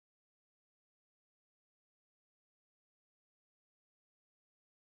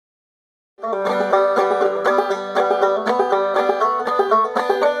I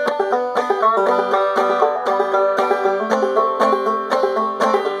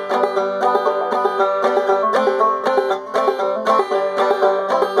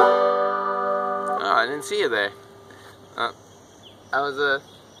didn't see you there. I was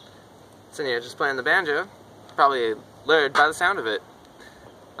sitting here just playing the banjo. Probably lured by the sound of it.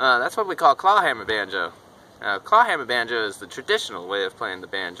 That's what we call clawhammer banjo. Clawhammer banjo is the traditional way of playing the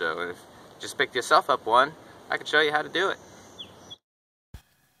banjo, and if you just picked yourself up one, I could show you how to do it.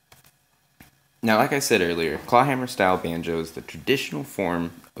 Now, like I said earlier, clawhammer style banjo is the traditional form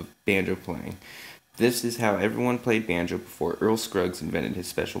of banjo playing. This is how everyone played banjo before Earl Scruggs invented his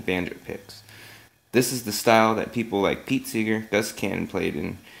special banjo picks. This is the style that people like Pete Seeger, Gus Cannon played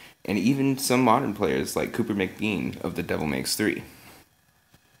in, and even some modern players like Cooper McBean of The Devil Makes Three.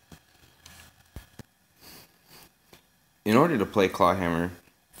 In order to play clawhammer,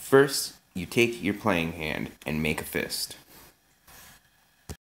 first you take your playing hand and make a fist.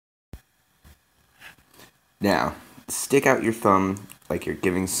 Now, stick out your thumb like you're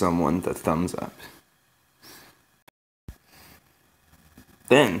giving someone the thumbs up.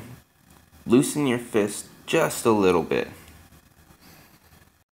 Then, loosen your fist just a little bit.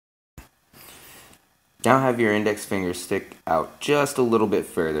 Now have your index finger stick out just a little bit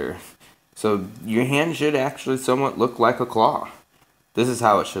further. So your hand should actually somewhat look like a claw. This is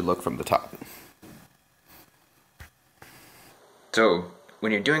how it should look from the top. So,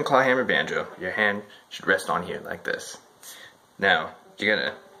 when you're doing clawhammer banjo, your hand should rest on here like this. Now, you're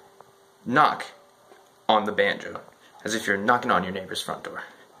gonna knock on the banjo as if you're knocking on your neighbor's front door.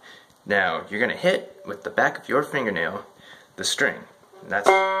 Now, you're gonna hit with the back of your fingernail the string, and that's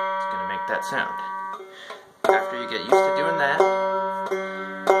gonna make that sound. After you get used to doing that,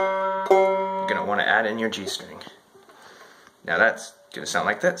 you're gonna want to add in your G string. Now that's gonna sound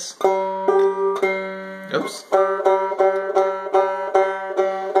like this. Oops.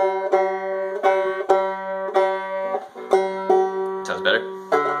 Sounds better.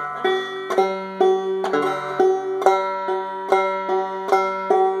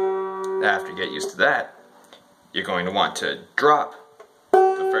 After you get used to that, you're going to want to drop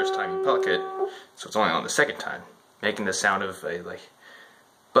the first time you pluck it, so it's only on the second time, making the sound of a like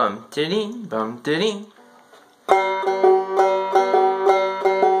bum ding bum ding.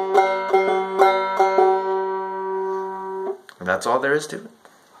 And that's all there is to it.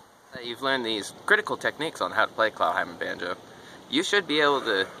 You've learned these critical techniques on how to play clawhammer banjo. You should be able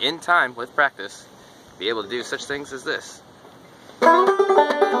to, in time with practice, be able to do such things as this.